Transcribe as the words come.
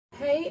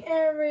Hey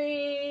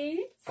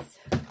Aries,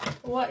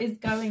 what is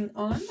going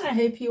on? I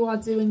hope you are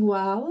doing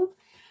well.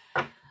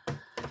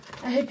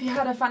 I hope you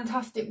had a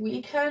fantastic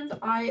weekend.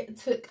 I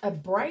took a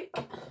break.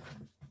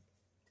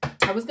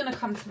 I was going to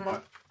come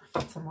tomorrow.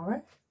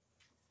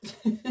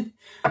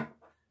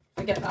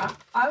 Forget that.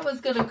 I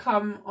was going to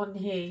come on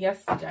here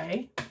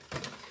yesterday,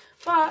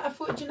 but I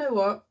thought, you know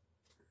what?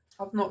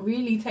 I've not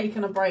really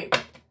taken a break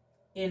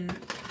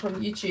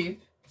from YouTube.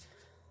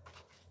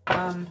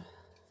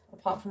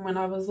 Apart from when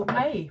I was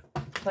away.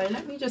 So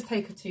let me just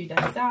take 2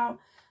 days out.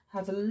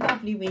 Had a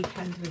lovely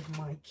weekend with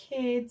my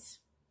kids.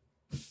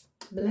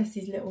 Bless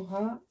his little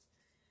heart.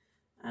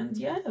 And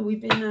yeah,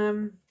 we've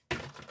been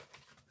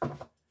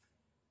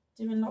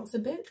doing lots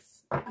of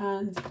bits.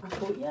 And I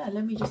thought, yeah,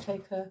 let me just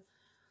take a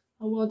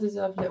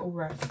well-deserved little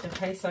rest.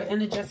 Okay, so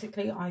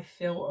energetically, I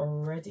feel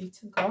ready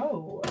to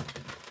go.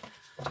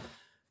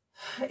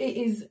 It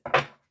is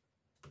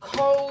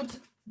cold.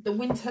 The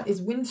winter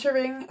is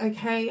wintering,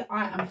 okay?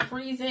 I am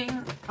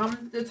freezing.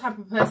 I'm the type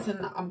of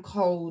person that I'm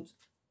cold.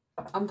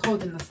 I'm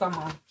cold in the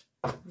summer.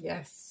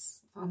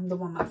 Yes, I'm the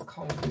one that's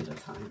cold all the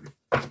time.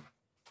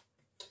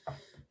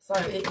 So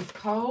it is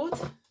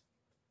cold.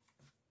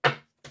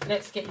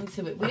 Let's get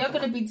into it. We are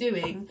going to be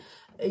doing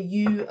a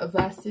you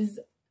versus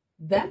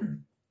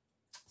them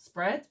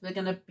spread. We're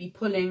going to be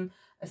pulling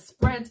a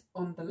spread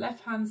on the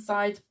left-hand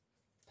side,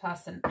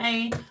 person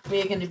A.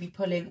 We're going to be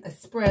pulling a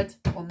spread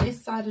on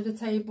this side of the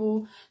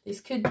table.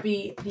 This could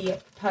be the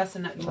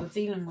person that you're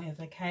dealing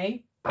with,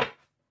 okay?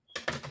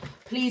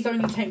 Please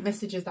only take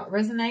messages that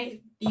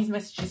resonate. These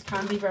messages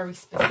can be very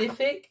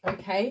specific,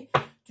 okay?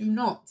 Do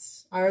not,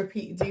 I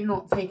repeat, do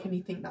not take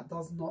anything that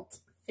does not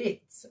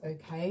fit,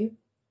 okay?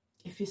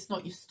 If it's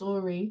not your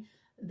story,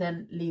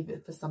 then leave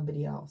it for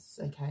somebody else,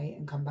 okay?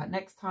 And come back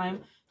next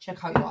time.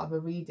 Check out your other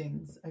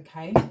readings,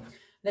 okay?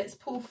 Let's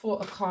pull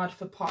for a card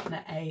for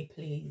partner A,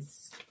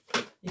 please.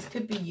 This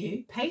could be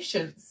you.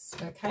 Patience.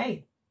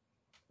 Okay.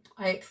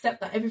 I accept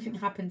that everything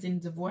happens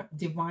in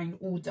divine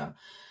order.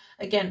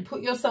 Again,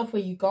 put yourself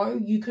where you go.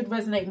 You could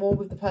resonate more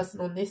with the person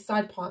on this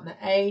side, partner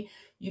A.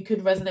 You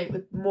could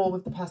resonate more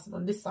with the person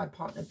on this side,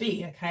 partner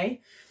B.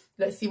 Okay.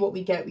 Let's see what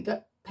we get. We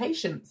got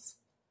patience.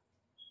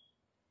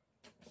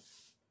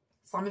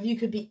 Some of you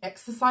could be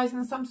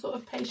exercising some sort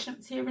of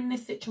patience here in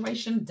this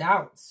situation.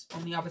 Doubts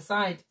on the other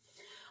side.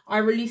 I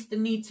release the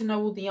need to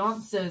know all the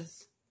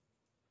answers.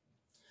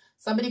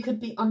 Somebody could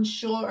be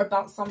unsure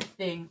about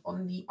something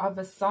on the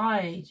other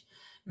side.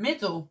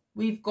 Middle,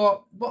 we've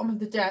got bottom of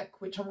the deck,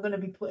 which I'm going to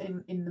be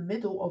putting in the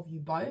middle of you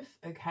both,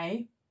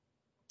 okay?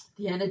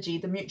 The energy,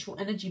 the mutual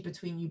energy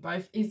between you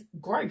both is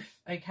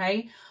growth,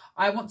 okay?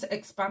 I want to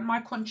expand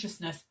my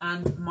consciousness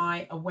and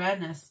my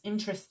awareness.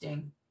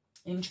 Interesting,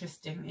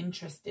 interesting,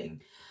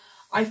 interesting.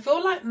 I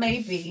feel like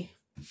maybe...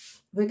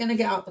 we're going to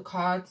get out the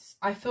cards.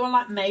 I feel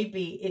like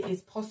maybe it is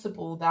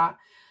possible that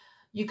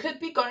you could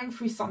be going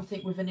through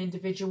something with an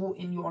individual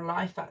in your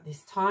life at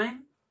this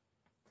time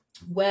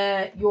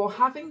where you're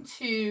having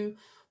to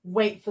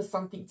wait for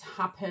something to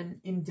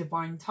happen in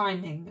divine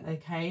timing,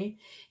 okay?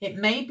 It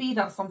may be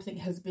that something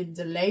has been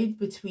delayed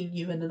between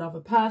you and another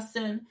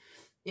person.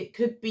 It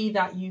could be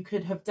that you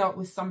could have dealt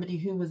with somebody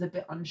who was a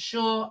bit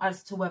unsure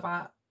as to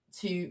whether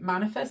to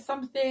manifest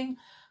something,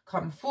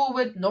 come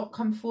forward, not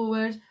come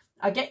forward.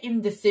 I get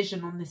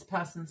indecision on this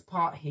person's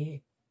part here.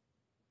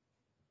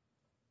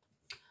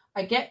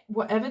 I get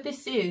whatever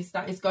this is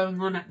that is going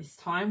on at this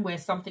time where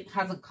something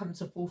hasn't come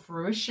to full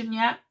fruition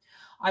yet.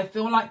 I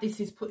feel like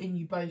this is putting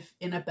you both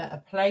in a better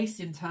place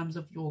in terms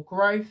of your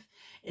growth,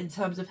 in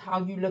terms of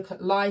how you look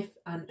at life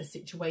and a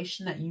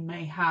situation that you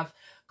may have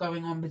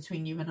going on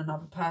between you and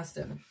another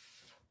person.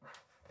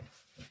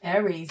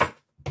 Aries,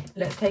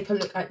 let's take a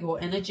look at your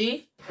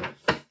energy.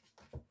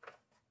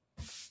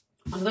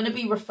 I'm going to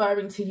be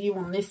referring to you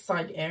on this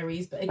side,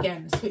 Aries. But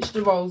again, switch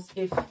the roles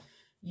if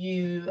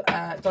you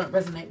don't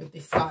resonate with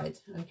this side.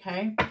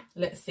 Okay,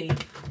 let's see.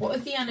 What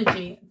is the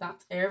energy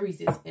that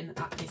Aries is in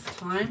at this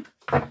time?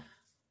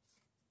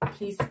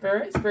 Please,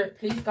 Spirit,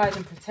 please guide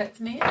and protect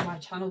me as I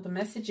channel the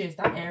messages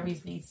that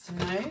Aries needs to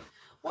know.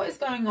 What is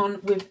going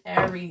on with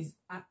Aries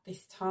at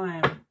this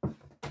time?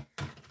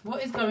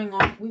 What is going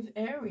on with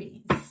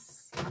Aries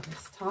at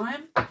this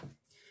time?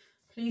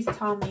 Please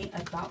tell me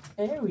about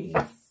Aries.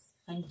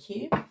 Thank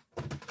you.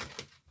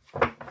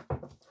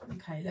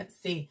 Okay, let's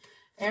see.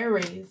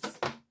 Aries.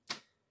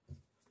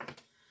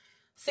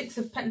 Six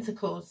of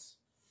Pentacles.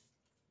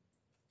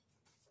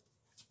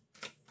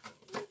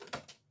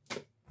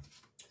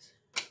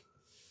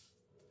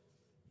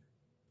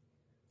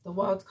 The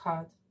World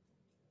card.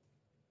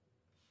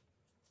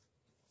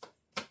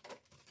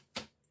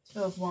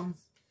 Two of Wands.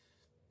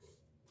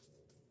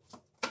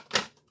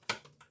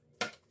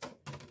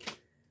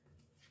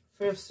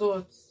 Three of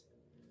Swords.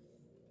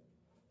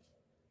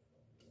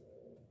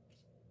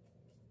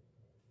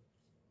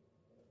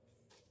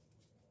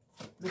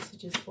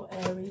 Messages for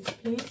Aries,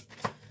 please.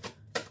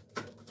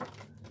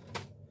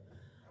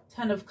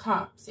 Ten of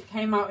Cups. It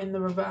came out in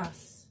the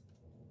reverse.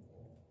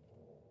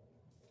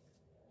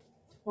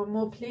 One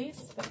more,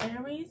 please, for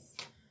Aries.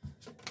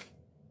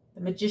 The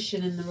The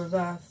Magician in the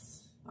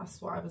reverse.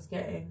 That's what I was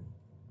getting.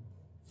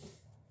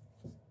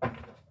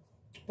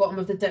 Bottom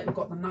of the deck, we've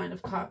got the Nine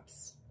of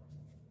Cups.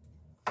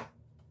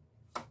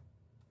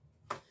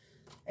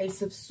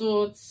 Ace of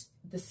Swords.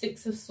 The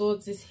Six of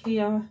Swords is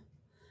here.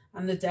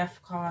 And the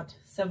Death card.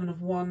 Seven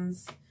of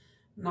Wands.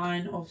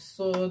 Nine of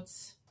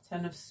Swords.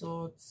 Ten of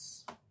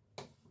Swords.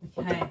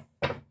 Okay.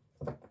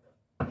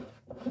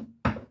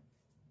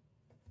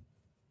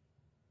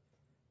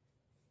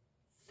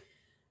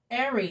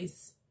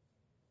 Aries.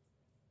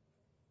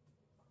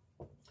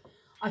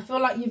 I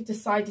feel like you've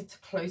decided to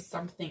close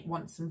something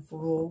once and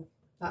for all.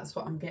 That's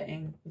what I'm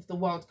getting with the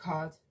World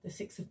card, the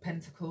Six of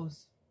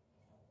Pentacles.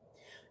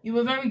 You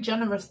were very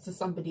generous to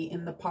somebody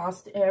in the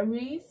past,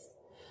 Aries.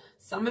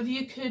 Some of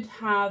you could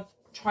have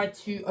tried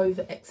to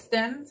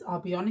overextend. I'll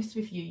be honest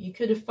with you. You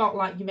could have felt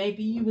like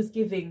maybe you was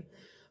giving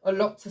a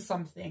lot to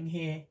something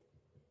here.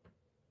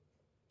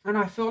 And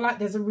I feel like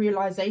there's a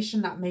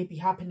realization that may be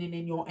happening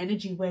in your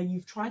energy where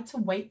you've tried to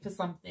wait for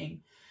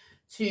something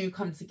to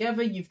come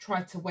together. You've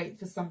tried to wait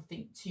for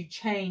something to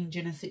change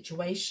in a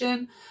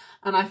situation.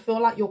 And I feel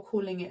like you're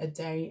calling it a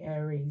day,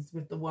 Aries,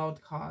 with the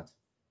World card.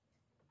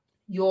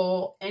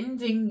 You're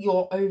ending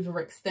your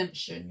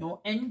overextension.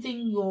 You're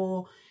ending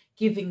your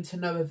giving to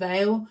no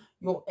avail.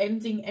 You're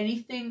ending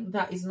anything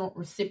that is not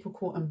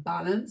reciprocal and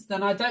balanced.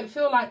 And I don't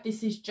feel like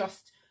this is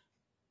just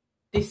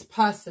this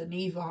person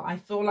either. I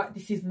feel like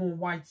this is more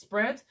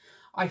widespread.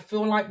 I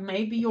feel like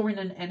maybe you're in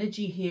an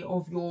energy here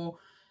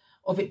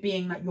of it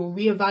being that you're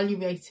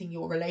reevaluating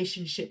your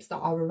relationships that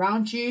are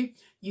around you.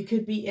 You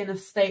could be in a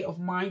state of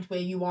mind where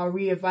you are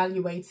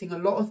reevaluating a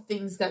lot of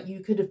things that you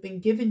could have been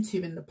given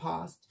to in the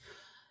past.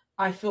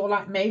 I feel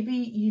like maybe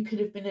you could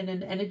have been in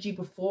an energy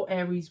before,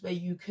 Aries, where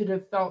you could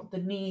have felt the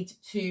need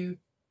to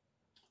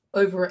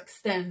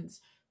overextend,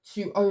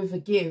 to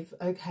overgive,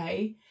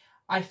 okay?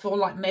 I feel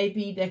like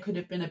maybe there could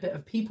have been a bit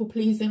of people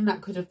pleasing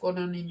that could have gone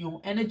on in your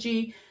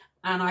energy.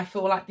 And I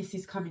feel like this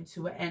is coming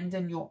to an end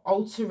and you're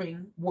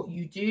altering what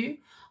you do.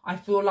 I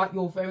feel like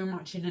you're very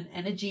much in an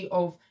energy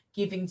of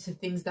giving to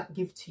things that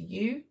give to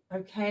you,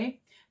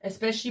 okay?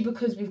 Especially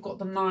because we've got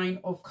the Nine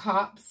of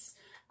Cups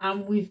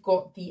and we've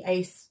got the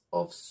Ace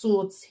of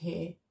Swords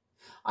here.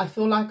 I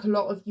feel like a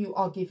lot of you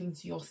are giving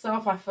to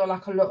yourself. I feel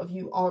like a lot of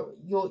you are,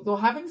 you're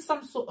having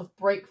some sort of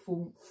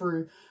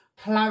breakthrough,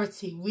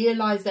 clarity,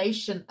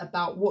 realization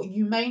about what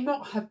you may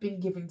not have been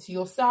giving to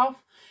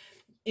yourself.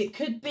 It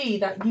could be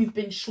that you've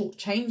been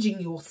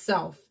shortchanging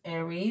yourself,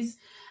 Aries,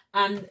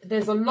 and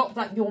there's a lot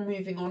that you're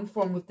moving on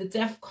from with the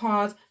Death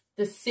card,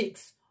 the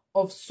Six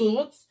of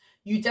Swords.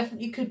 You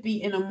definitely could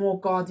be in a more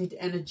guarded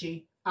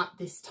energy at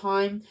this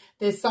time.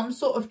 There's some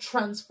sort of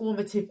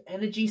transformative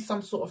energy,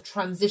 some sort of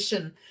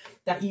transition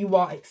that you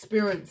are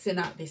experiencing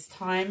at this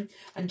time.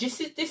 And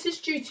this is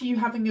due to you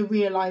having a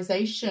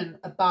realization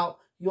about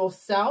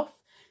yourself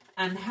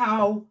and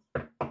how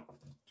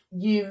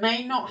you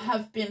may not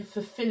have been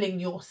fulfilling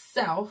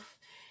yourself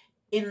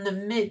in the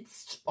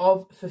midst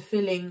of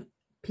fulfilling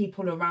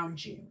people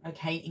around you,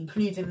 okay,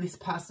 including this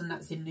person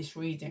that's in this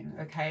reading,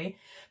 okay?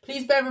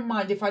 Please bear in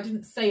mind, if I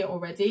didn't say it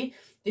already,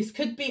 this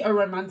could be a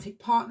romantic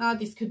partner,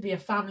 this could be a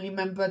family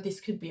member, this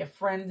could be a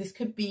friend, this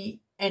could be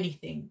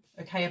anything,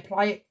 okay?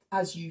 Apply it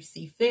as you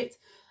see fit,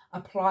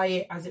 apply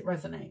it as it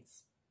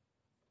resonates.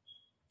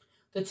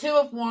 The Two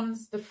of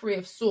Wands, the Three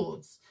of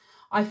Swords.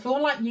 I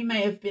feel like you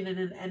may have been in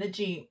an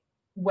energy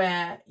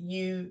where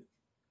you've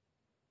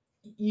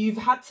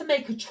had to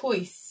make a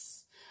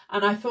choice,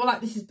 and I feel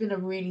like this has been a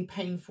really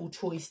painful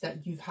choice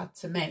that you've had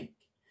to make.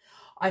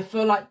 I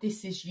feel like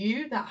this is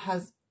you that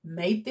has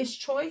made this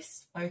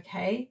choice,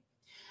 okay?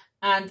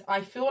 And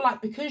I feel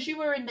like because you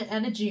were in the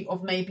energy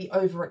of maybe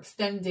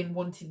overextending,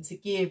 wanting to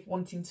give,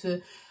 wanting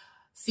to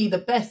see the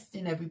best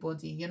in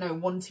everybody, you know,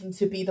 wanting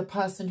to be the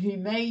person who you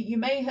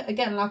may,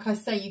 again, like I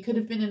say, you could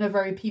have been in a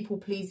very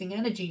people-pleasing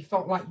energy,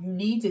 felt like you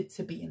needed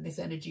to be in this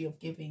energy of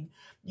giving.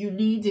 You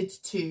needed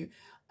to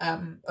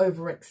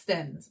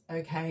overextend,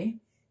 okay?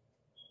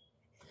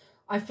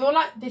 I feel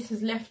like this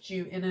has left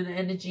you in an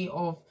energy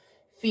of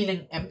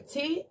feeling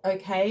empty,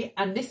 okay?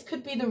 And this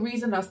could be the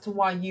reason as to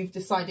why you've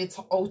decided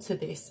to alter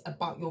this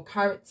about your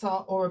character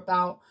or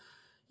about,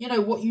 you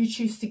know, what you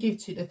choose to give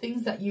to, the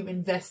things that you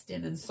invest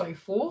in and so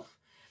forth.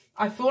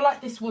 I feel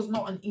like this was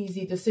not an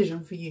easy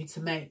decision for you to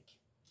make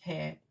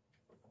here.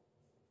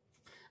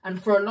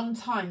 And for a long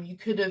time, you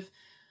could have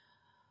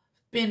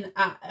been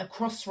at a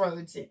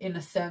crossroads in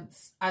a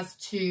sense as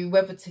to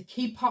whether to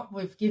keep up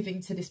with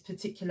giving to this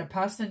particular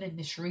person in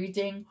this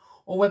reading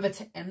or whether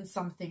to end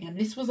something. And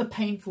this was a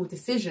painful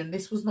decision.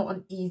 This was not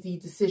an easy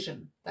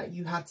decision that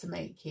you had to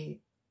make here.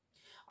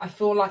 I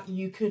feel like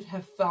you could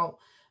have felt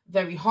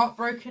very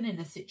heartbroken in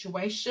a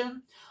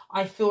situation.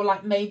 I feel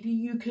like maybe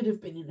you could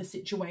have been in a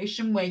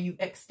situation where you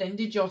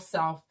extended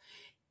yourself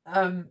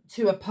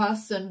to a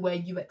person where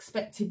you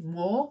expected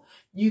more.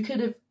 You could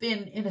have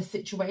been in a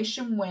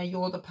situation where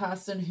you're the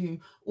person who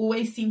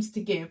always seems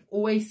to give,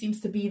 always seems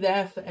to be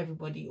there for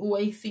everybody,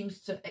 always seems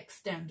to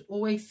extend,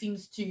 always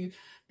seems to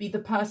be the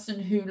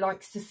person who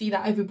likes to see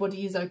that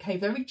everybody is okay.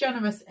 Very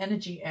generous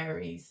energy,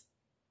 Aries,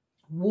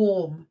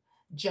 warm,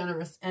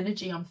 generous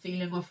energy I'm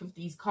feeling off of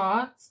these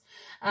cards.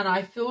 And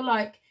I feel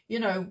like, you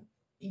know,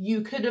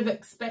 you could have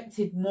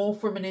expected more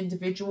from an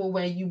individual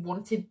where you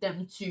wanted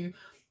them to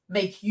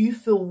make you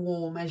feel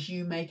warm as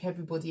you make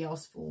everybody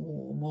else feel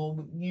warm,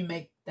 or you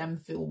make them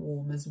feel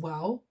warm as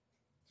well.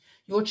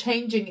 You're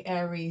changing,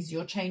 Aries.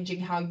 You're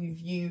changing how you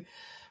view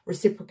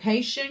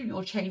reciprocation.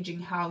 You're changing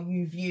how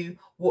you view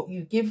what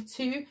you give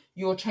to.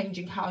 You're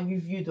changing how you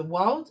view the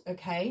world,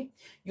 okay?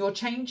 You're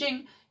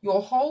changing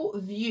your whole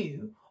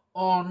view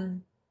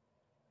on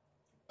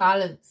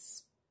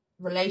balance,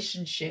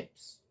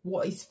 relationships,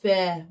 what is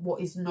fair,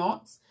 what is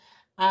not.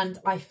 And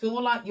I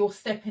feel like you're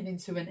stepping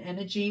into an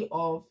energy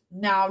of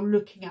now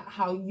looking at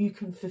how you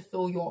can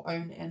fulfill your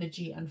own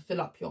energy and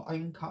fill up your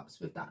own cups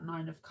with that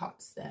 9 of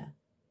Cups there.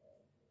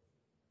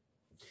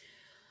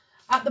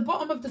 At the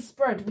bottom of the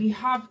spread, we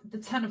have the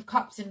 10 of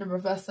Cups in the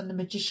reverse and the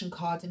Magician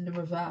card in the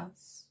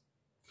reverse.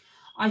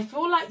 I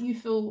feel like you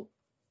feel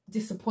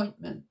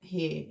disappointment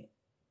here.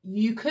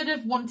 You could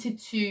have wanted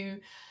to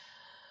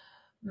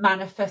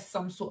manifest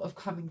some sort of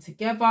coming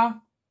together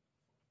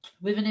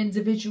with an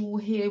individual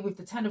here with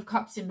the 10 of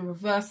Cups in the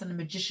reverse and the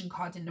Magician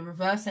card in the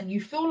reverse, and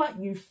you feel like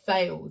you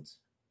failed.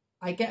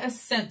 I get a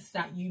sense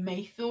that you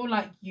may feel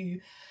like you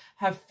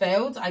have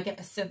failed. I get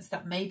a sense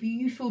that maybe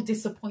you feel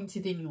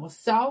disappointed in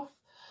yourself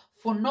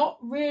for not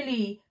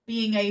really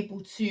being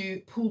able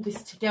to pull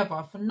this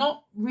together, for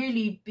not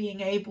really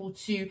being able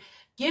to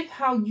give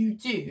how you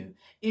do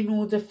in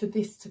order for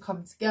this to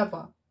come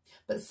together.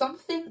 But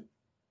something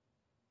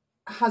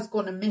has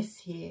gone amiss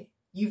here.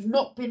 You've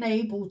not been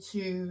able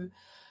to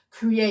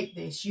create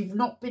this. You've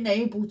not been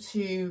able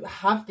to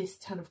have this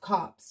 10 of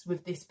Cups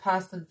with this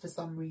person for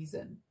some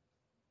reason.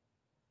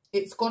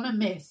 It's gone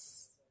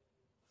amiss.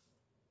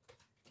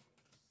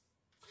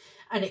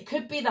 And it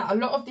could be that a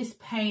lot of this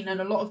pain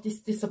and a lot of this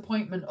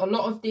disappointment, a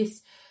lot of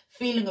this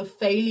feeling of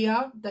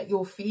failure that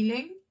you're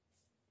feeling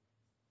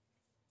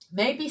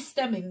may be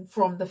stemming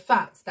from the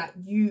fact that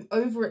you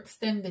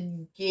overextend and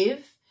you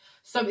give.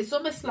 So it's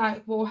almost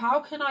like, well, how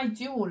can I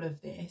do all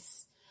of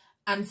this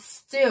and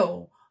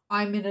still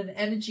I'm in an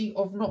energy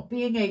of not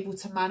being able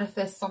to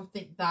manifest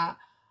something that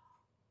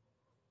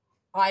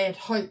I had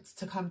hoped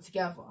to come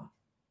together?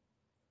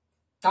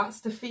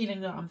 That's the feeling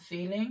that I'm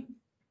feeling.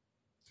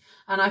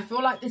 And I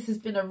feel like this has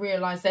been a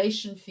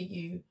realization for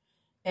you,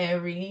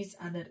 Aries,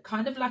 and a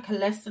kind of like a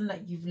lesson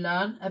that you've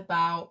learned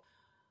about,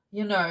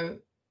 you know,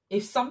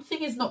 if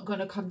something is not going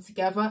to come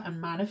together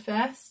and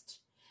manifest,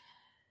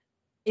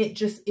 it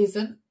just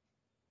isn't.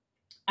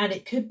 And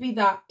it could be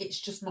that it's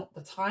just not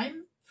the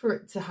time for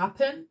it to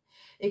happen.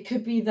 It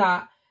could be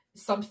that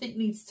something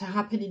needs to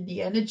happen in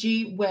the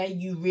energy where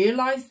you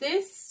realize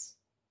this.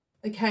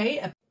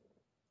 Okay.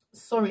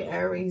 Sorry,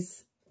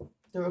 Aries,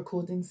 the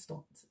recording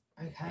stopped.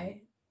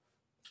 Okay.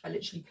 I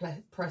literally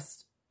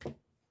pressed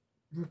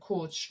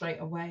record straight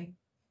away.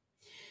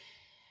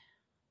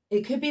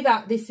 It could be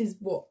that this is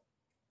what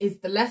is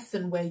the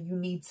lesson where you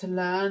need to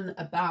learn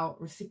about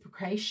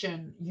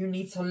reciprocation. You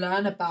need to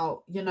learn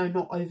about, you know,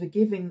 not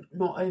overgiving,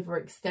 not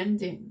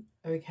overextending.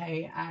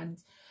 Okay. And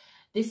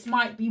this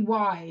might be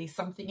why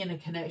something in a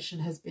connection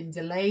has been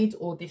delayed,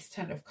 or this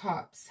 10 of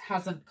Cups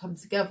hasn't come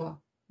together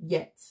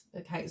yet.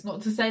 Okay. It's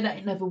not to say that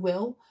it never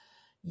will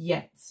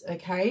yet.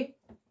 Okay.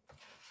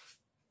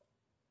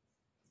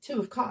 2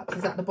 of Cups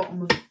is at the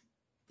bottom of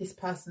this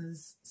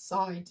person's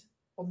side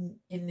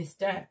in this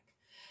deck.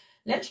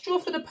 Let's draw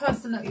for the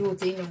person that you're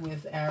dealing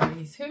with,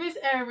 Aries. Who is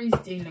Aries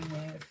dealing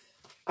with?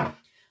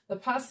 The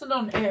person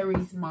on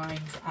Aries'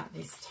 mind at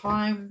this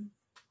time,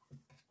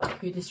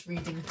 who this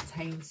reading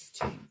pertains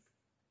to.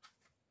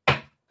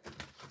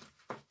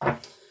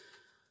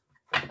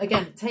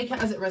 Again, take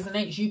it as it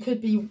resonates. You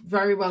could be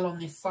very well on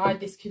this side.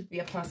 This could be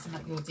a person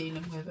that you're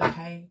dealing with,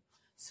 okay?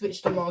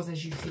 Switch the roles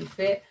as you see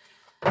fit.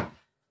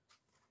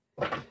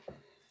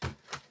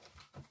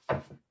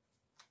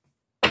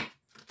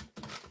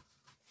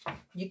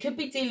 You could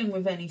be dealing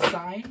with any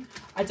sign.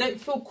 I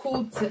don't feel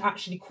called to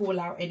actually call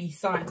out any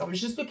signs. I was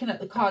just looking at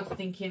the cards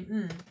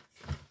thinking,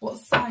 what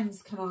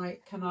signs can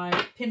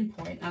I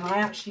pinpoint? And I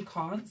actually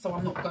can't, so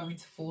I'm not going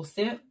to force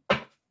it.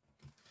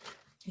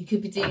 You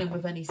could be dealing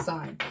with any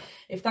sign.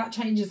 If that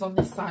changes on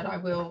this side, I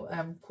will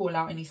call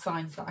out any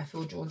signs that I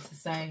feel drawn to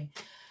say.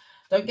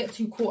 Don't get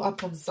too caught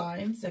up on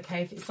signs,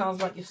 okay? If it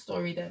sounds like your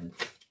story, then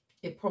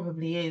it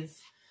probably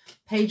is.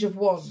 Page of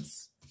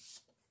Wands.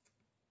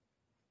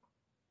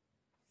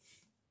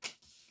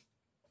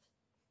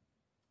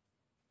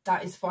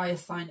 That is fire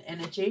sign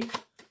energy.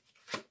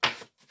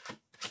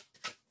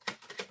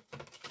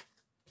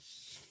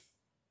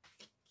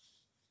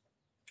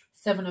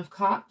 Seven of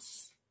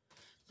Cups.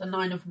 The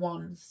 9 of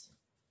Wands.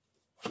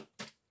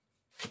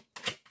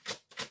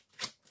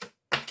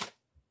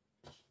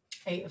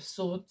 Eight of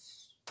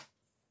Swords.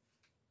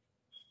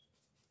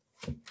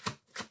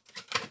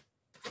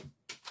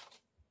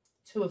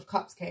 Two of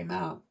Cups came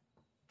out.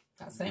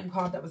 That same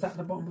card that was at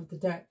the bottom of the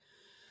deck.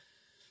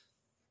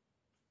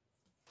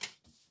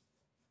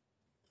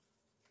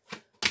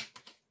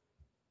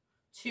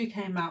 Two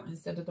came out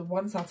instead of the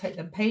one, so I'll take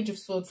them. Page of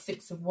Swords,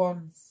 6 of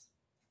Wands.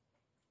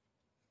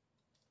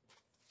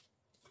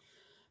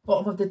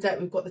 Bottom of the deck,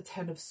 we've got the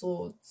Ten of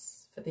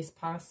Swords for this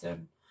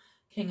person.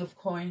 King of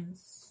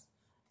Coins.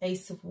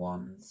 Ace of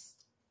Wands.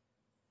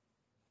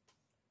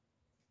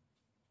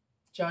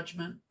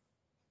 Judgment.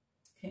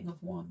 King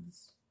of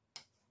Wands.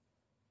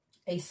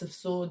 Ace of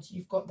Swords,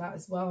 you've got that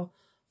as well.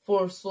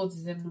 Four of Swords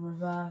is in the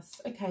reverse.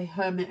 Okay,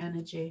 Hermit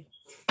energy.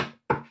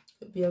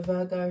 Could be a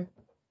Virgo.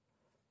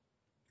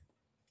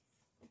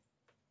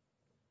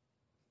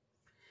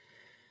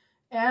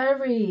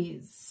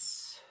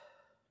 Aries.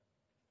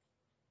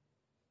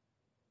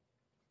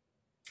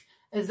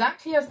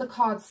 Exactly as the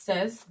card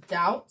says,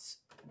 doubt,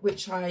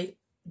 which I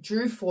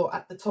drew for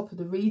at the top of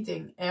the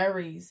reading,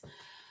 Aries.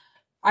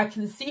 I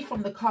can see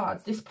from the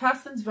cards, this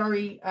person's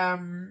very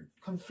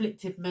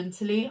conflicted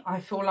mentally.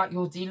 I feel like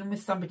you're dealing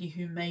with somebody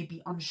who may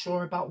be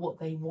unsure about what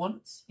they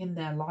want in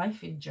their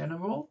life in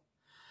general.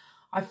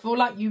 I feel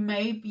like you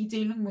may be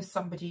dealing with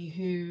somebody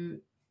who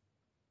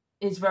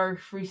is very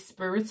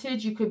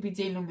free-spirited. You could be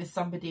dealing with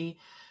somebody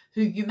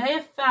who you may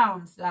have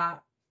found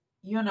that,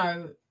 you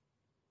know,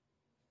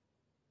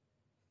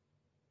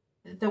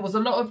 there was a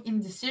lot of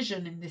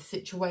indecision in this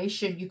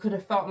situation. You could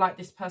have felt like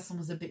this person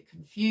was a bit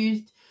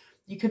confused.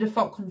 You could have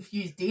felt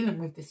confused dealing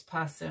with this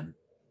person.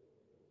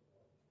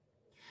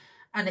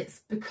 And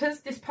it's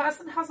because this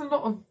person has a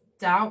lot of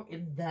doubt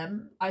in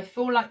them. I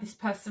feel like this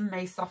person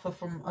may suffer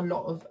from a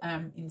lot of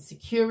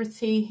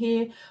insecurity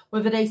here.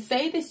 Whether they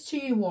say this to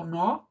you or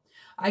not,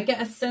 I get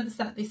a sense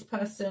that this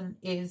person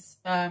is...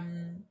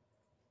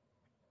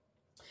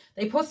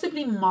 they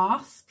possibly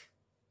mask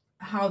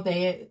how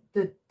their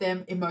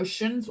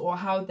emotions or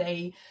how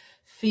they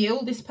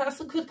feel. This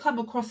person could come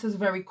across as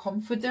very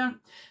confident.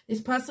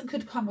 This person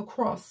could come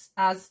across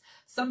as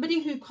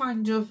somebody who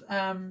kind of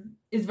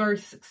is very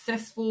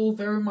successful,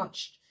 very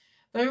much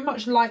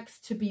likes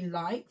to be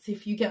liked,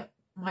 if you get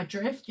my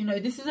drift. You know,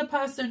 this is a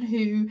person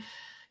who,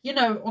 you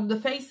know, on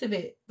the face of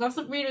it,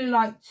 doesn't really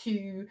like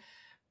to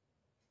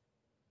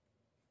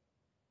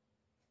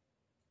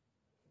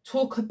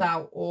talk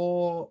about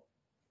or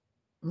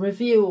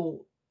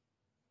reveal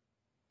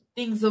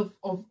things of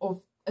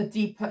a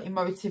deeper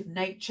emotive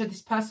nature.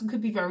 This person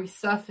could be very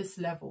surface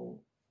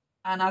level,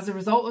 and as a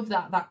result of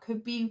that, that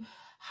could be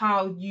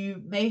how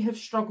you may have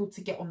struggled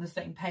to get on the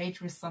same page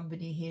with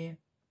somebody here.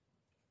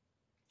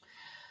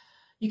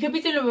 You could be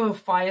dealing with a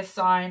fire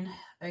sign.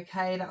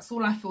 Okay, that's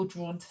all I feel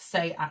drawn to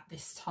say at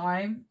this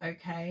time.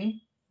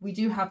 Okay, we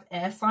do have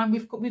air sign.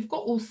 We've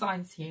got all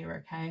signs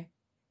here. Okay,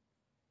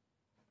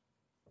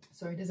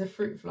 sorry, there's a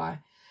fruit fly.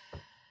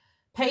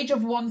 Page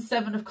of Wands,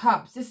 Seven of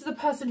Cups. This is a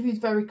person who's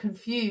very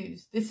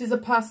confused. This is a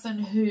person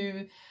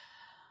who...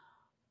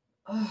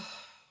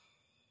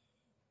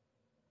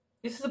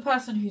 this is a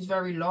person who's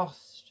very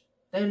lost.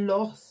 They're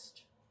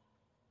lost.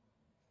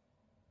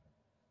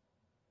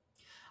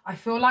 I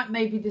feel like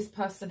maybe this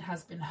person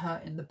has been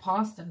hurt in the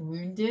past and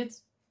wounded.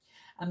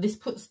 And this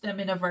puts them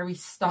in a very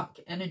stuck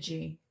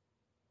energy.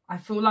 I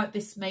feel like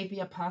this may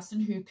be a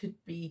person who could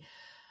be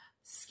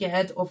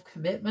scared of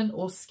commitment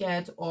or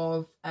scared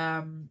of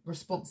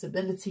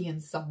responsibility in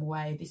some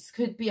way. This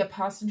could be a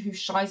person who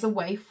shies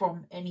away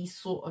from any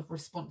sort of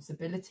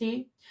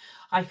responsibility.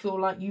 I feel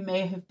like you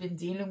may have been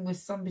dealing with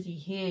somebody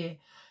here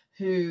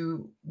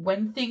who,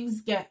 when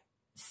things get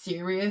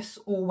serious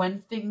or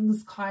when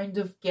things kind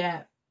of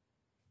get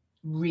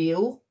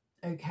real,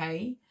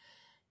 okay,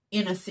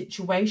 in a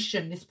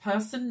situation, this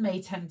person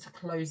may tend to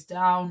close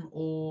down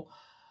or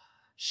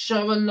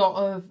show a lot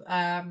of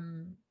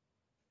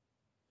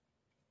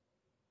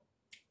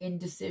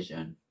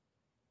indecision.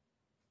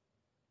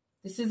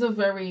 This is a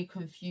very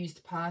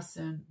confused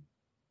person.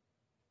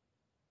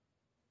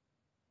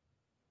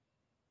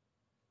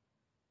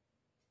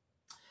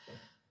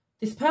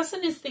 This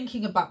person is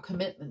thinking about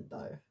commitment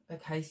though.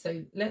 Okay,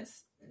 so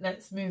let's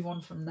move on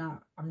from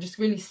that. I'm just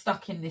really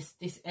stuck in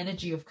this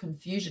energy of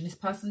confusion. This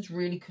person's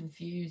really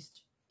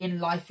confused in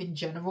life in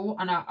general,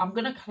 and I'm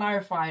going to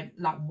clarify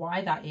like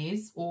why that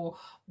is or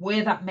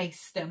where that may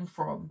stem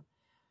from.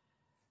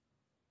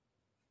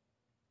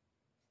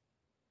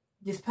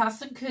 This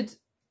person could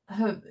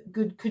have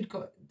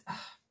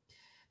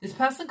this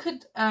person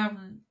could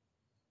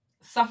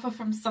suffer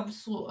from some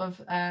sort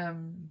of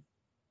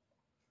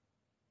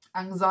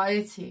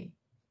anxiety.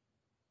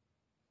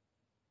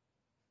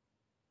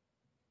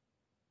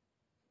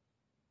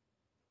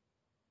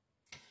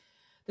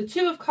 The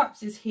Two of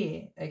Cups is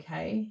here,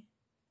 okay?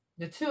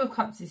 The Two of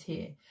Cups is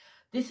here.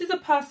 This is a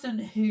person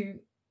who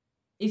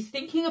is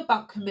thinking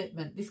about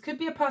commitment. This could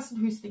be a person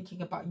who's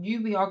thinking about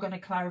you. We are going to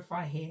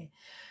clarify here.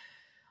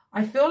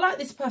 I feel like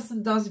this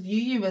person does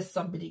view you as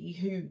somebody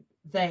who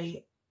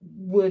they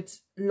would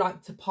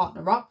like to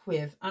partner up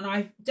with. And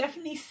I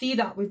definitely see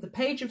that with the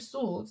Page of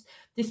Swords.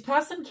 This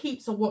person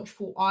keeps a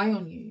watchful eye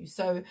on you.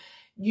 So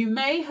you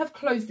may have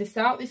closed this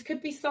out. This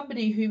could be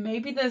somebody who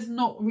maybe there's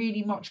not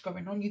really much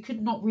going on. You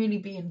could not really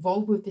be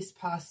involved with this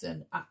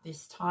person at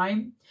this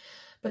time.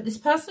 But this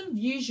person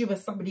views you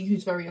as somebody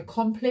who's very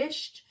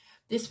accomplished.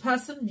 This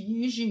person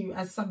views you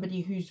as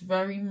somebody who's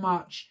very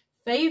much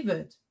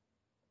favoured.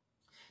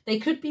 They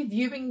could be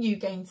viewing you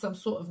gain some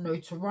sort of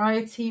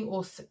notoriety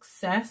or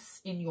success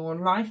in your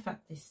life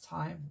at this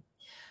time.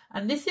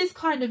 And this is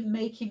kind of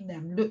making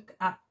them look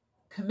at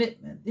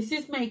commitment. This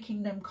is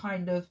making them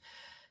kind of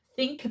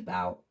think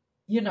about,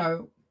 you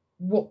know,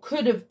 what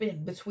could have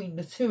been between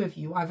the two of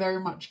you. I very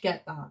much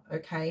get that,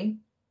 okay?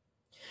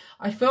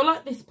 I feel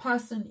like this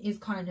person is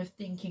kind of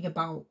thinking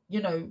about,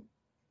 you know,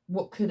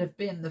 what could have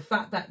been. The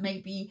fact that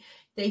maybe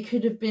they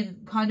could have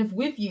been kind of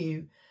with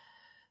you,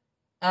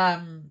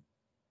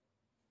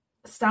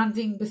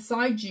 standing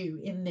beside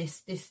you in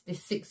this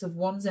Six of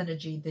Wands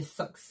energy, this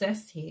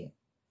success here.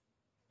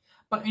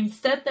 But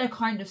instead, they're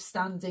kind of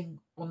standing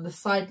on the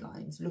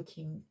sidelines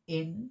looking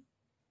in.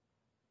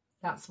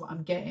 That's what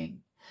I'm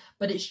getting.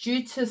 But it's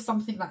due to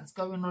something that's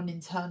going on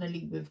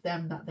internally with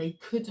them that they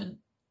couldn't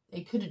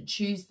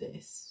choose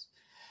this.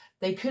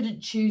 They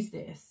couldn't choose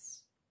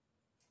this.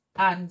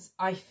 And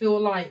I feel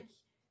like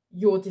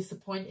you're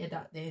disappointed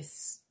at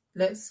this.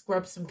 Let's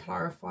grab some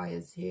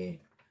clarifiers here.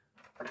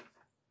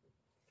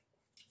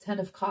 Ten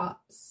of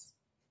Cups.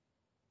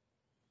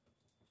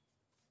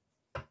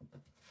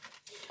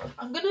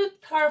 I'm going to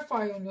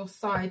clarify on your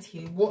side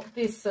here what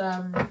this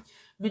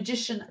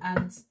Magician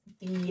and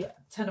the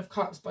Ten of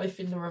Cups, both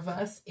in the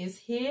reverse, is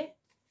here.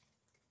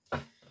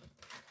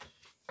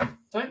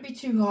 Don't be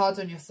too hard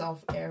on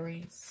yourself,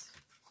 Aries.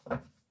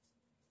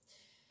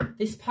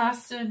 This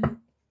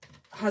person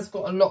has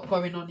got a lot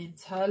going on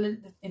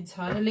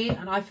internally,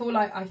 and I feel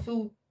like I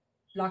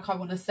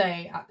want to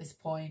say at this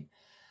point,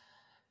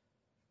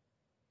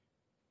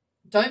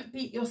 don't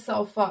beat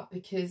yourself up,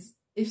 because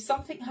if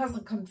something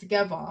hasn't come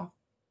together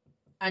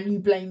and you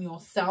blame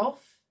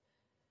yourself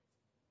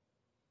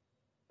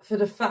for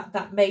the fact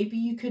that maybe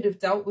you could have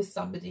dealt with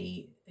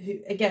somebody who,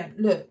 again,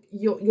 look,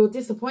 you're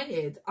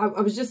disappointed. I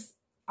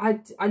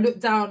looked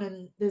down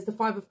and there's the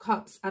Five of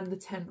Cups and the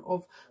Ten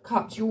of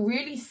Cups. You're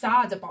really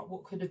sad about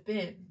what could have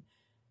been.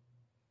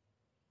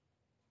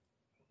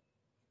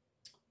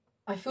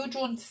 I feel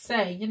drawn to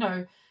say, you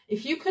know,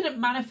 if you couldn't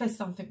manifest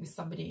something with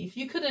somebody, if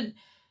you couldn't,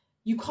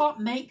 you can't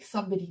make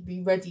somebody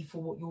be ready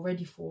for what you're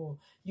ready for.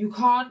 You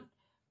can't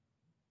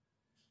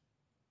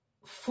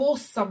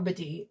force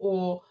somebody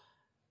or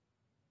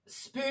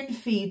spoon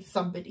feed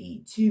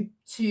somebody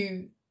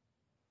to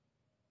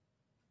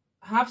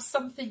have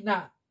something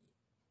that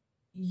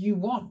you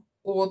want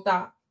or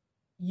that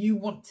you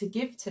want to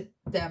give to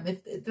them.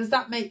 Does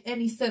that make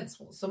any sense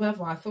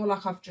whatsoever? I feel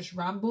like I've just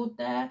rambled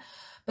there,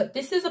 but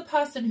this is a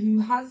person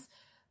who has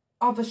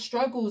other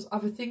struggles,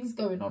 other things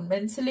going on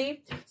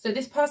mentally. So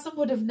this person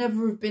would have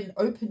never have been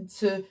open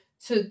to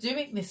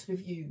doing this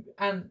with you.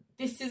 And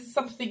this is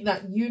something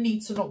that you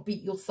need to not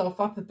beat yourself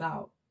up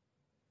about.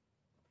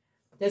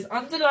 There's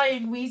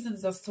underlying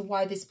reasons as to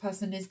why this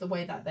person is the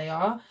way that they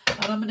are.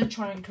 And I'm going to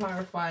try and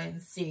clarify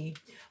and see.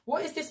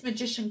 What is this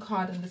Magician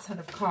card and the Ten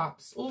of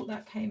Cups? Oh,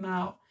 that came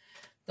out.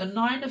 The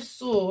Nine of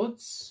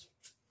Swords.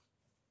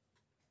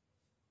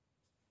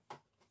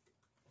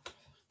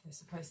 They're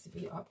supposed to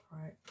be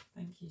upright.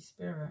 Thank you,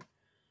 Spirit.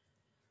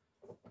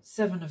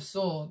 Seven of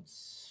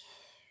Swords.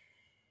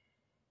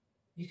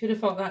 You could have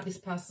felt that this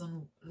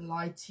person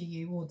lied to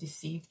you or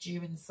deceived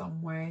you in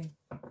some way.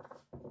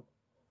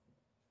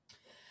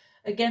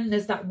 Again,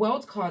 there's that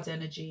World card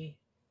energy.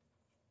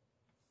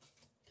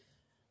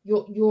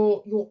 You're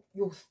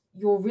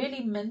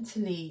really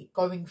mentally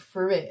going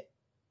through it.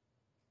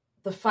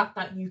 The fact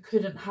that you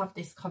couldn't have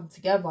this come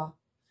together.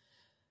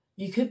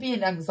 You could be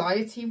in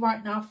anxiety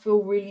right now,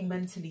 feel really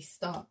mentally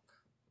stuck.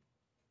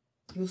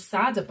 You're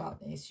sad about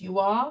this. You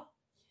are.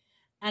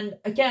 And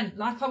again,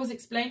 like I was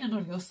explaining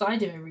on your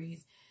side,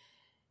 Aries,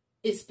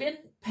 it's been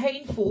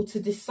painful to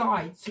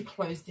decide to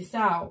close this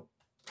out.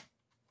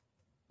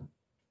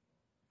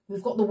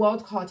 We've got the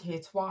World card here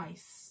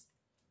twice.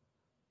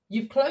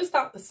 You've closed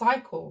out the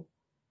cycle.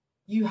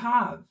 You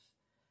have.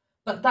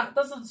 But that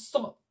doesn't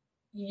stop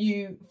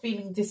you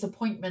feeling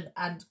disappointment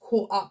and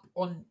caught up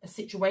on a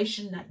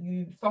situation that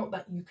you felt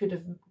that you could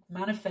have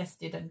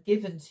manifested and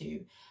given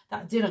to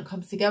that didn't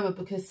come together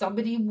because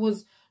somebody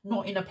was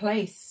not in a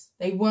place.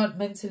 They weren't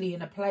mentally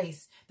in a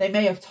place. They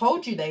may have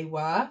told you they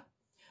were,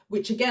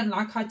 which again,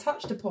 like I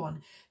touched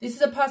upon, this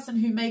is a person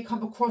who may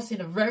come across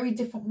in a very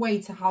different way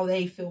to how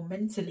they feel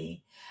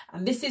mentally.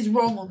 And this is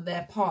wrong on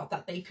their part,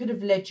 that they could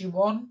have led you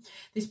on.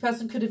 This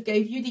person could have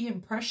gave you the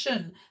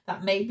impression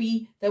that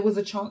maybe there was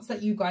a chance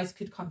that you guys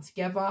could come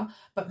together.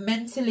 But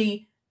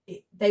mentally,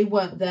 they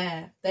weren't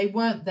there. They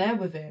weren't there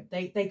with it.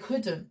 They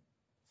couldn't.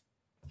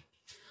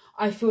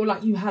 I feel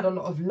like you had a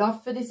lot of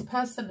love for this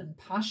person and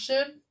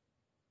passion.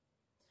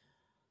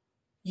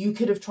 You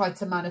could have tried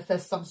to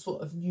manifest some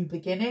sort of new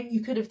beginning.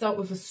 You could have dealt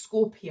with a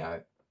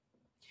Scorpio.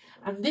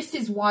 And this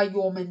is why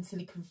you're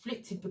mentally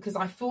conflicted, because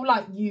I feel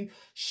like you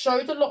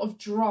showed a lot of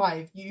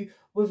drive. You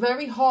were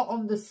very hot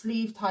on the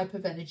sleeve type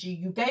of energy.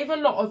 You gave a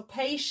lot of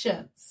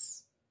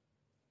patience.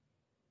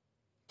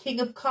 King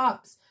of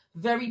Cups,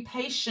 very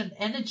patient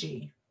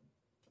energy.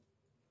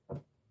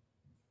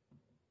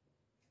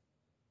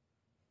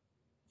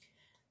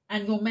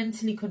 And you're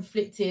mentally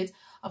conflicted.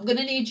 I'm going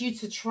to need you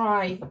to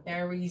try,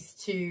 Aries,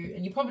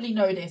 and you probably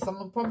know this.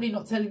 I'm probably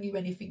not telling you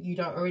anything you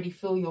don't already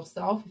feel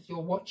yourself if you're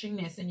watching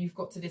this and you've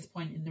got to this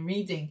point in the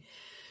reading.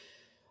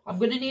 I'm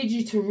going to need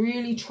you to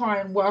really try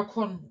and work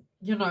on,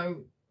 you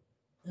know,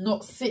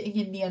 not sitting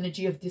in the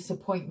energy of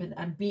disappointment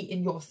and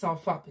beating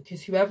yourself up,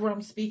 because whoever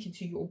I'm speaking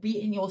to, you're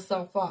beating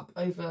yourself up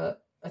over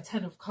a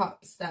 10 of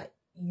Cups that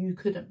you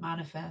couldn't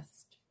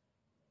manifest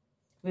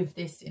with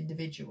this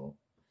individual.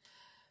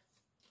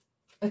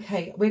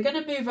 Okay, we're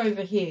going to move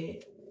over here.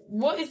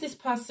 What is this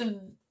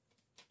person,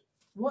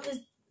 what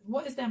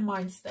is their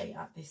mind state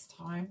at this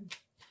time?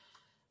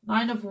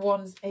 9 of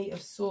Wands, 8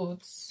 of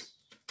Swords,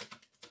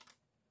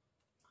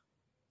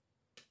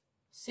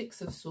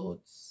 6 of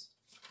Swords,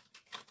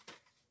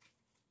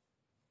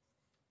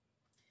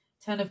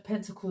 10 of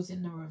Pentacles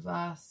in the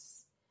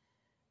reverse,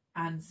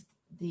 and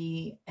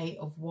the 8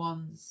 of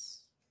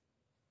Wands.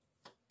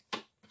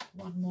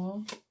 One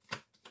more.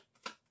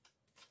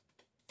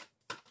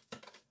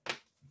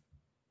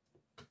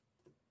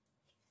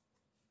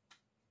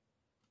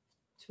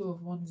 2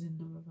 of Wands in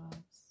the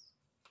reverse.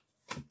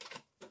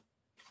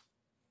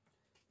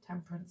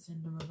 Temperance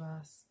in the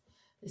reverse.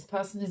 This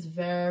person is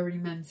very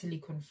mentally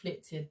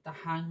conflicted. The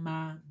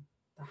Hangman,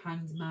 the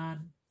Hanged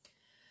Man.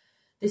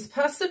 This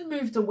person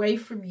moved away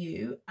from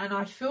you, and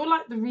I feel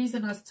like the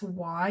reason as to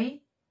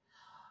why,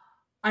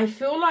 I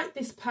feel like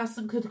this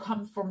person could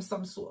come from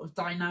some sort of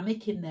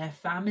dynamic in their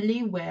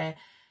family where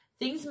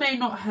things may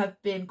not have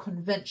been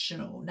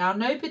conventional. Now,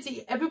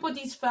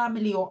 everybody's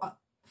family or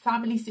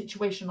family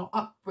situation or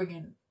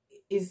upbringing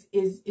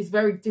is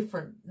very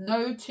different.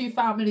 No two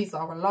families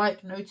are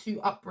alike. No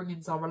two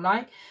upbringings are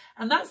alike.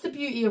 And that's the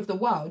beauty of the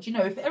world. You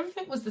know, if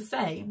everything was the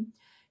same,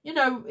 you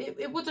know,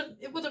 it wouldn't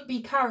be there wouldn't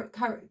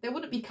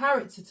be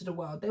character to the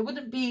world. There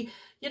wouldn't be,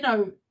 you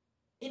know,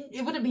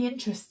 it wouldn't be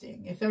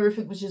interesting if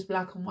everything was just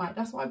black and white.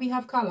 That's why we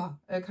have colour,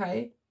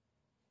 okay?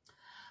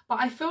 But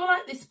I feel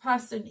like this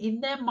person,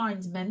 in their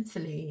minds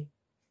mentally,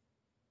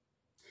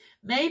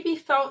 maybe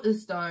felt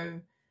as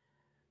though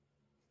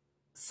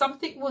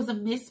something was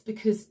amiss,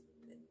 because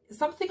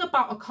something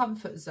about a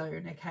comfort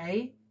zone,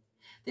 okay?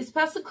 This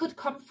person could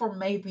come from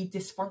maybe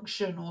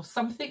dysfunction or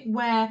something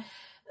where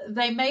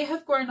they may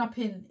have grown up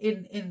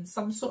in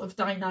some sort of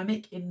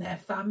dynamic in their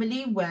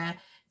family where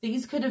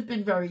things could have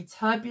been very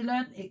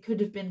turbulent. It could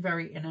have been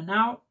very in and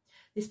out.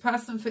 This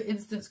person, for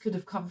instance, could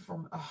have come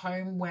from a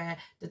home where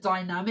the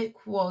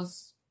dynamic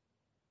was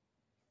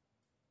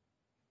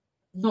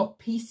not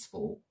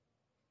peaceful.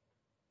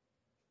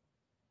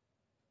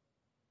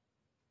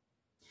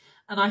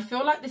 And I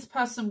feel like this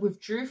person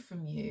withdrew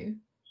from you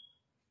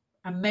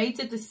and made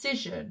a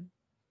decision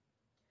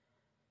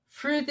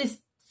through this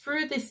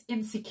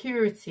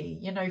insecurity,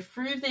 you know,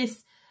 through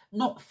this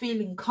not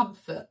feeling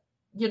comfort,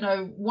 you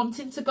know,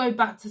 wanting to go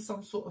back to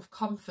some sort of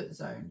comfort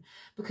zone,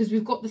 because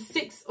we've got the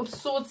 6 of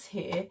Swords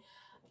here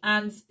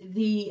and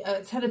the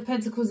 10 of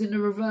Pentacles in the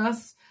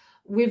reverse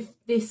with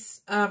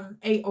this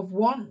 8 of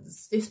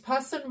Wands. This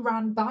person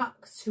ran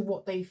back to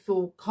what they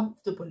feel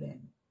comfortable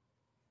in.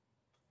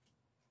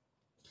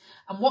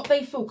 And what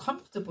they feel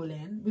comfortable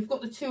in, we've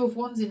got the 2 of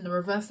Wands in the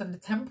reverse and the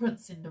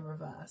Temperance in the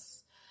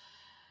reverse.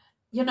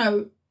 You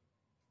know,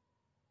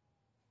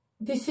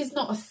 this is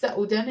not a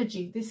settled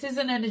energy. This is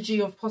an energy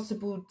of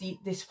possible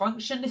deep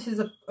dysfunction. This is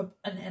an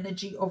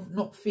energy of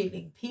not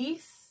feeling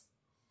peace.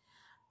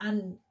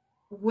 And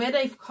where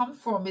they've come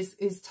from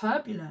is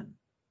turbulent.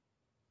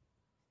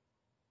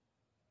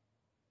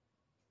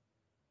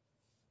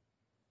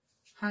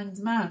 Hanged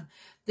Man.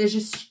 There's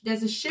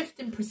a shift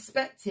in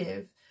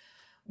perspective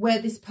where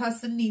this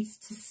person needs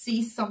to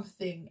see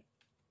something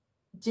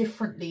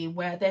differently,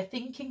 where they're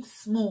thinking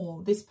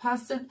small. This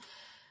person,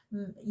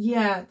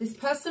 this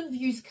person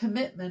views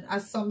commitment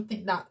as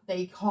something that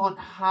they can't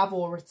have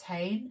or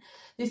attain.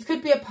 This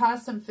could be a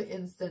person, for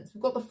instance,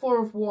 we've got the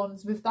 4 of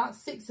Wands with that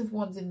 6 of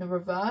Wands in the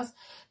reverse.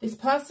 This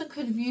person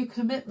could view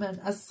commitment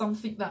as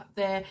something that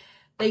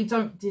they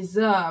don't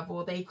deserve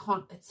or they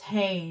can't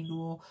attain,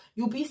 or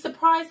you'll be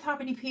surprised how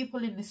many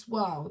people in this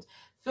world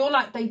feel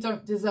like they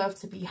don't deserve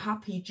to be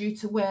happy due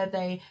to where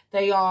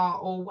they are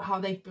or how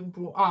they've been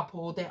brought up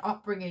or their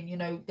upbringing, you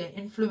know, their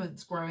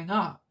influence growing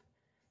up.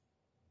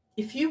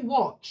 If you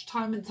watch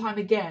time and time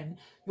again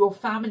your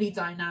family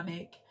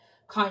dynamic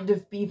kind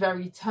of be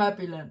very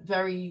turbulent,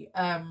 very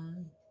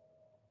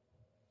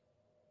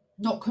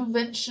not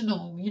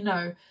conventional, you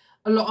know,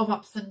 a lot of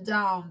ups and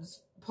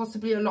downs,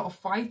 possibly a lot of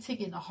fighting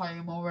in a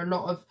home or a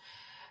lot of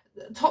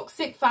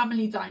toxic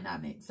family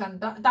dynamics, and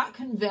that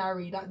can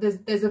vary. That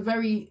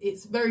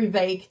it's very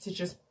vague to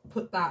just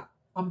put that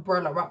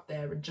umbrella up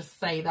there and just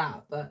say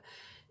that. But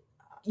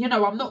you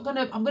know, I'm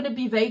gonna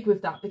be vague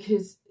with that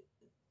because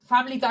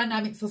family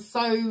dynamics are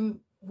so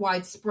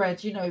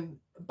widespread, you know.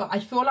 But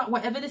I feel like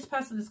whatever this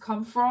person has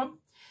come from,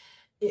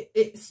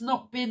 it's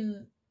not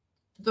been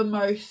the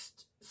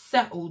most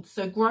settled.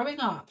 So growing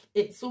up,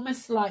 it's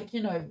almost like,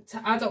 you know,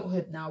 to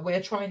adulthood now,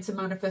 we're trying to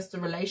manifest a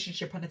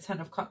relationship and a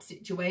 10 of Cups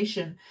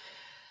situation.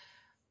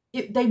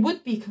 They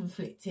would be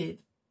conflicted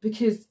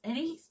because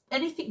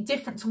anything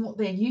different to what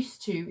they're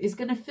used to is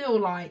going to feel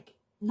like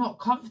not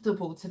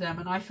comfortable to them.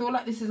 And I feel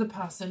like this is a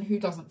person who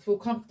doesn't feel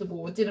comfortable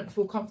or didn't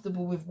feel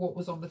comfortable with what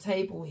was on the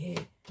table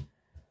here.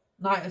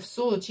 Knight of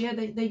Swords. Yeah,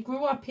 they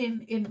grew up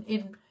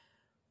in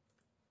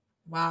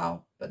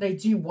wow, but they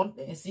do want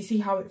this. You see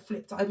how it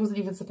flipped? I wasn't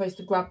even supposed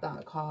to grab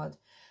that card.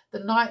 The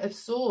Knight of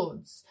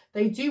Swords.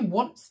 They do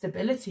want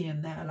stability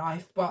in their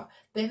life, but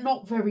they're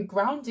not very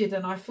grounded.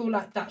 And I feel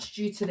like that's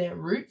due to their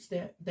roots,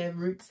 their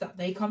roots that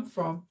they come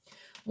from.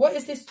 What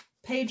is this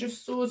Page of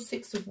Swords,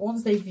 Six of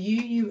Wands? They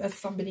view you as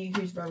somebody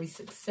who's very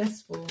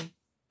successful.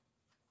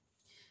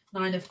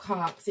 Nine of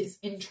Cups. It's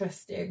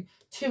interesting.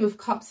 Two of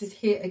Cups is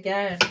here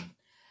again.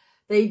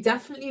 They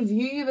definitely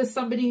view you as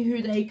somebody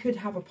who they could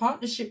have a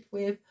partnership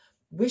with.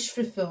 Wish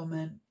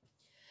fulfillment.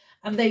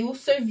 And they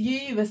also view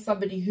you as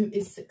somebody who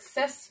is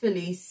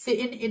successfully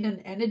sitting in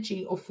an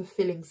energy of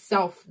fulfilling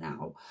self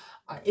now.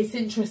 It's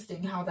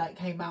interesting how that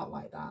came out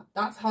like that.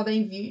 That's how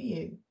they view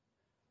you.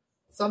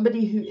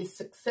 Somebody who is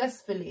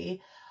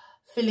successfully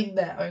filling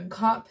their own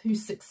cup,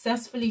 who's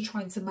successfully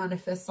trying to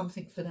manifest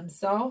something for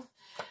themselves.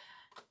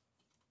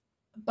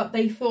 But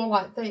they feel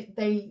like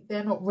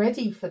they're not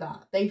ready for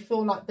that. They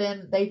feel like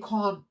then they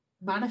can't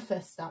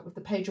manifest that with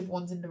the Page of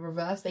Wands in the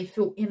reverse. They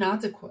feel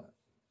inadequate.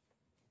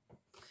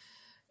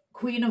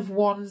 Queen of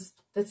Wands,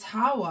 the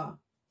Tower.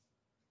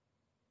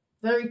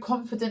 Very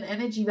confident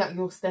energy that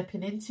you're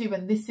stepping into,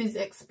 and this is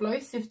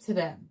explosive to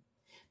them.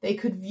 They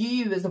could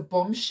view you as a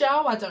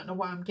bombshell. I don't know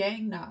why I'm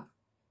getting that.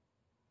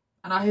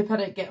 And I hope I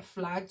don't get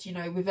flagged, you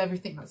know, with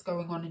everything that's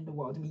going on in the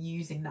world. I'm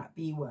using that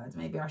B word.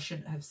 Maybe I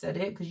shouldn't have said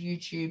it, because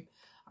YouTube,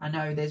 I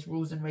know there's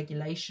rules and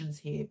regulations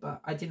here,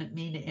 but I didn't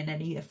mean it in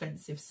any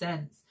offensive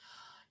sense.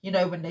 You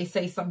know, when they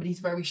say somebody's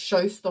very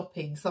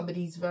show-stopping,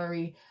 somebody's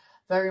very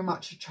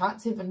much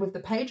attractive. And with the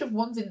Page of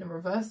Wands in the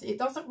reverse, it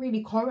doesn't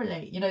really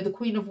correlate. You know, the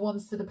Queen of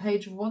Wands to the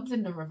Page of Wands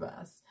in the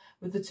reverse.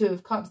 With the Two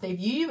of Cups, they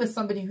view you as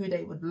somebody who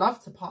they would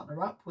love to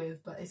partner up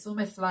with. But it's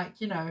almost like,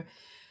 you know,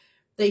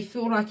 they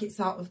feel like it's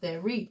out of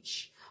their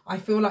reach. I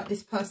feel like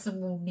this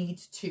person will need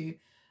to,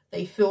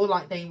 they feel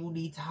like they will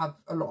need to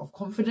have a lot of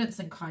confidence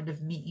and kind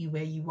of meet you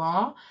where you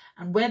are.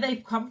 And where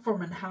they've come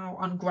from and how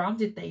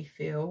ungrounded they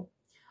feel,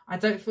 I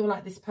don't feel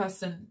like this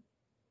person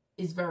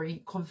is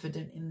very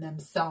confident in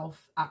themselves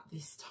at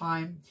this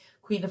time.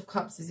 Queen of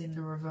Cups is in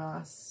the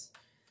reverse.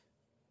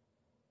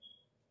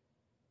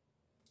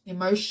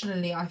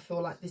 Emotionally, I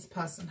feel like this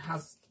person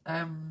has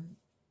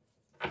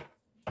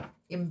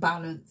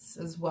imbalance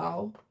as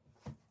well.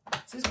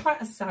 So it's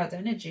quite a sad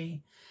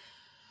energy.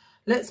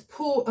 Let's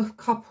pull a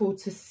couple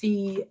to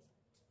see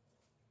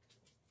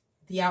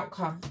the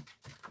outcome.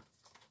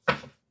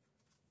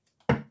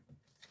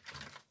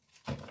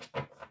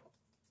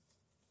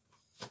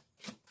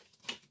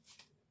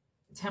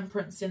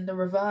 Temperance in the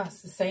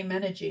reverse, the same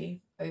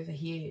energy over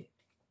here.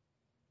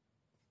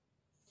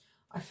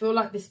 I feel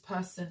like this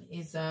person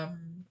is, they're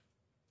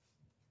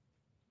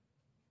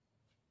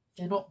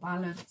not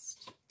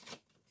balanced.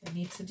 They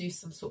need to do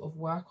some sort of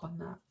work on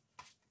that.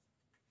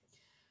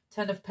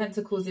 Ten of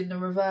Pentacles in the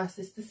reverse,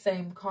 it's the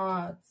same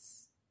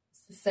cards.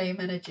 It's the same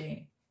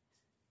energy.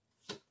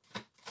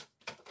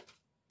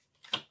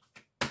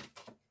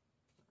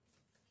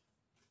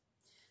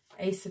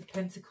 Ace of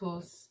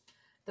Pentacles.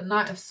 The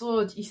Knight of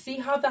Swords. You see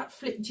how that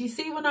flipped? Do you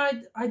see when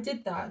I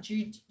did that? Do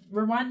you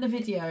rewind the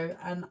video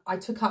and I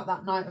took out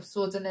that Knight of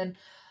Swords and then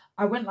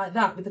I went like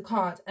that with the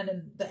card and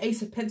then the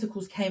Ace of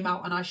Pentacles came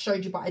out and I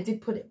showed you, but I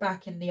did put it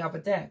back in the other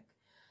deck.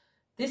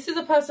 This is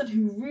a person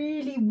who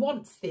really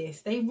wants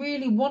this. They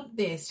really want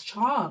this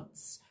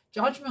chance.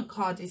 Judgment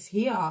card is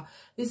here.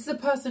 This is a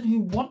person who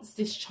wants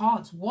this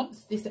chance,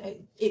 wants this.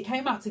 It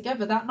came out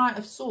together, that Knight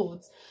of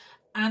Swords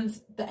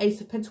and the Ace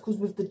of Pentacles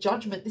with the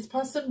Judgment. This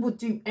person would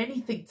do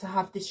anything to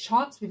have this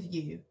chance with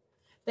you.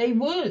 They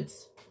would.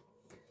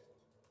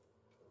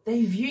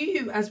 They view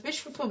you as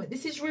wish fulfillment.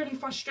 This is really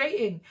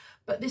frustrating.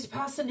 But this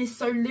person is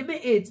so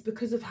limited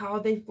because of how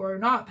they've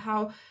grown up,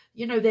 how,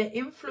 you know, their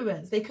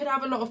influence. They could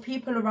have a lot of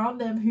people around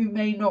them who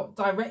may not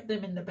direct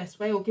them in the best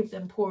way or give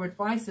them poor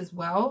advice as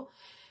well.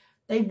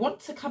 They want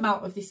to come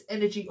out of this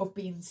energy of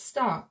being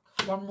stuck.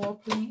 One more,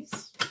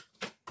 please.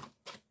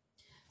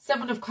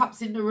 Seven of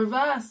Cups in the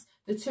reverse.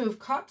 The Two of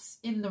Cups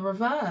in the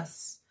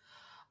reverse.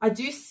 I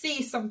do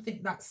see something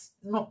that's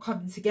not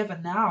coming together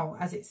now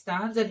as it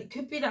stands. And it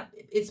could be that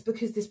it's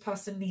because this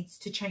person needs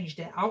to change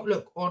their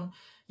outlook on,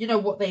 you know,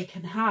 what they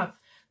can have.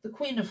 The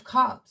Queen of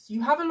Cups.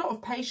 You have a lot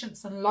of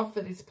patience and love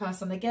for this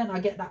person. Again, I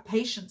get that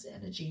patience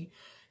energy.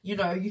 You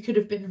know, you could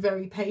have been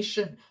very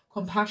patient,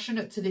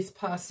 compassionate to this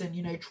person,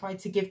 you know, tried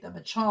to give them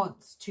a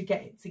chance to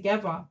get it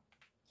together.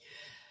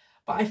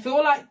 But I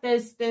feel like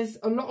there's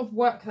a lot of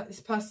work that this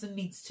person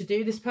needs to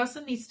do. This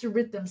person needs to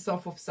rid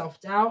themselves of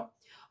self-doubt.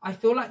 I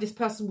feel like this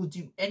person will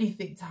do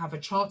anything to have a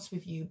chance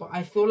with you. But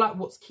I feel like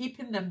what's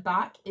keeping them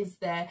back is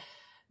their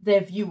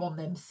view on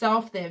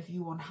themselves, their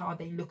view on how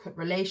they look at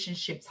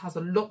relationships has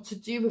a lot to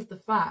do with the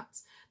fact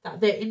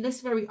that they're in this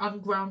very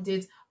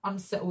ungrounded,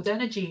 unsettled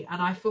energy.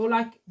 And I feel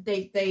like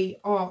they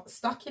are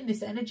stuck in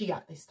this energy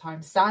at this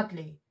time,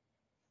 sadly.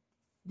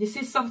 This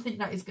is something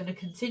that is going to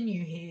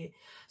continue here.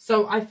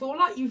 So I feel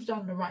like you've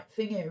done the right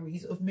thing,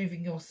 Aries, of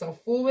moving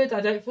yourself forward.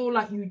 I don't feel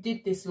like you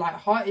did this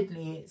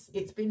lightheartedly.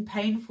 It's been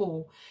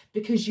painful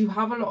because you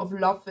have a lot of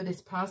love for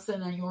this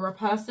person, and you're a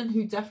person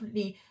who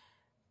definitely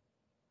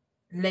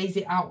lays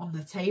it out on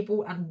the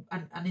table and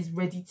is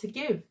ready to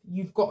give.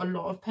 You've got a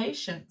lot of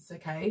patience,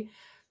 okay?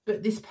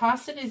 But this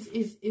person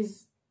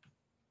is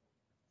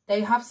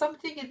they have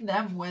something in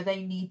them where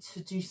they need to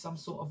do some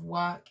sort of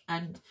work,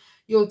 and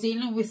you're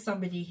dealing with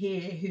somebody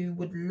here who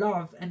would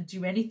love and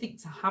do anything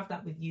to have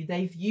that with you.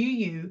 They view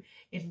you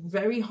in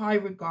very high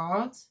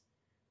regard.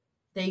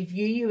 They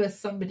view you as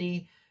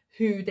somebody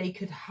who they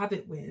could have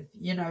it with.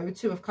 You know,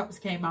 Two of Cups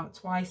came out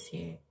twice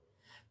here.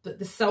 But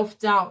the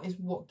self-doubt is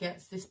what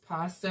gets this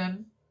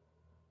person.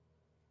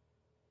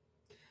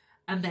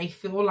 And they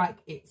feel like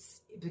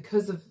it's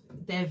because of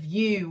their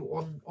view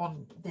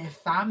on their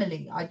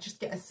family. I just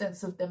get a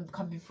sense of them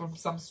coming from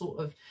some sort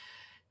of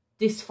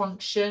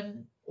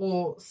dysfunction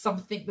or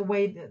something. The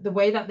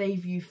way that they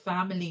view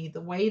family,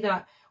 the way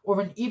that,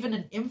 or even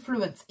an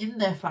influence in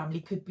their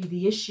family could be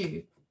the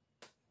issue,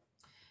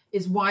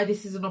 is why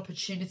this is an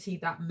opportunity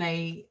that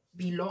may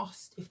be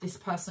lost if this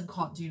person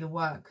can't do the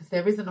work. Because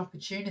there is an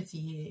opportunity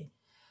here.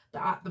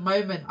 But at the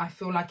moment, I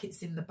feel like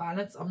it's in the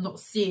balance. I'm not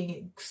seeing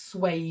it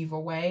sway either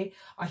way.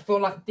 I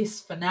feel like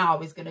this, for now,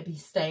 is going to be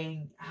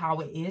staying how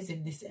it is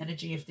in this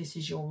energy. If this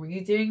is your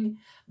reading,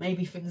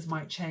 maybe things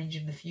might change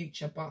in the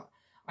future. But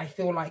I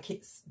feel like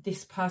it's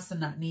this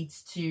person that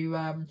needs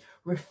to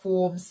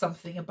reform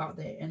something about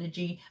their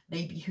energy.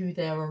 Maybe who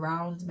they're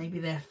around. Maybe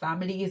their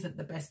family isn't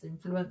the best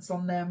influence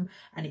on them,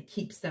 and it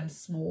keeps them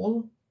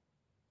small.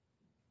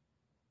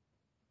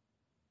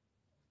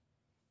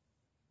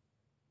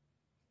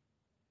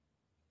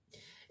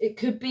 It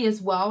could be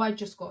as well, I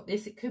just got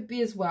this, it could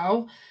be as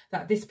well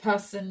that this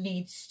person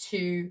needs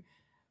to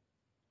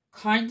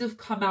kind of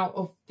come out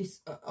of this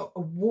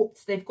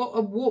they've got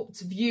a warped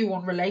view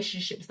on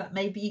relationships, that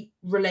maybe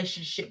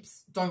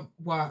relationships don't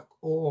work,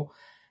 or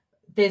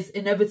there's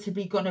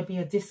inevitably going to be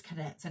a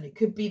disconnect. And it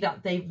could be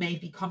that they've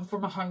maybe come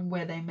from a home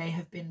where they may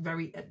have been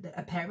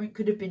a parent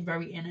could have been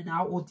very in and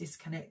out or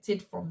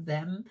disconnected from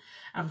them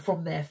and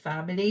from their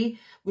family,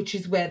 which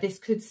is where this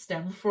could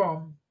stem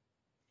from.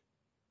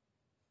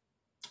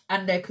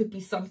 And there could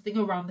be something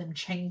around them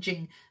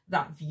changing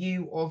that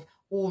view of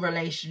all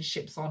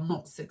relationships are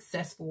not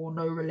successful, or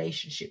no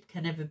relationship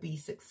can ever be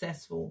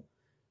successful.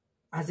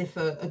 As if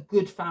a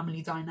good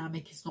family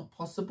dynamic is not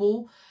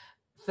possible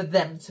for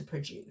them to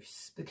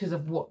produce because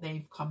of what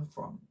they've come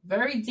from.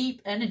 Very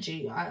deep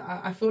energy.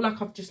 I feel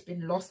like I've just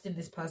been lost in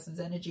this person's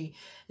energy.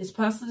 This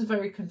person's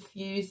very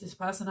confused. This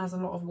person has a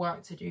lot of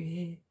work to do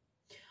here.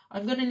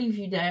 I'm going to leave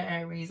you there,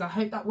 Aries. I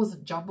hope that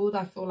wasn't jumbled.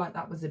 I feel like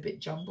that was a bit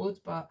jumbled,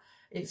 but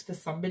it's for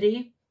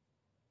somebody.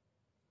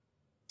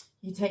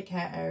 You take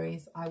care,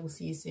 Aries. I will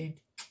see you soon.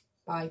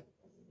 Bye.